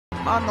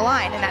on the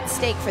line and at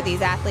stake for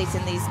these athletes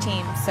and these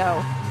teams.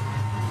 So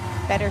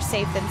better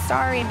safe than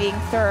sorry and being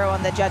thorough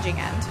on the judging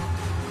end.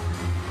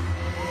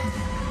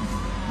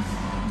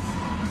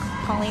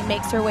 Pauline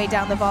makes her way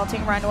down the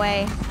vaulting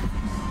runway.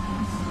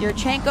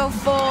 Yurchenko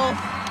full,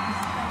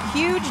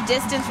 huge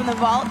distance from the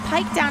vault,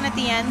 pike down at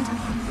the end.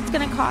 It's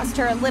gonna cost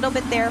her a little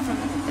bit there from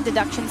a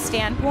deduction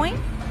standpoint.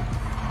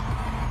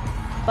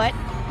 But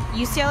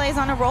UCLA is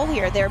on a roll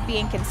here. They're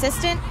being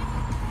consistent.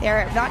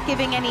 They're not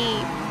giving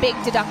any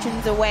big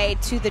deductions away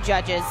to the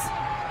judges.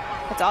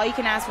 That's all you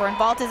can ask for. And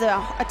vault is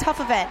a tough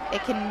event.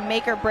 It can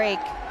make or break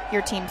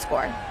your team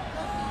score.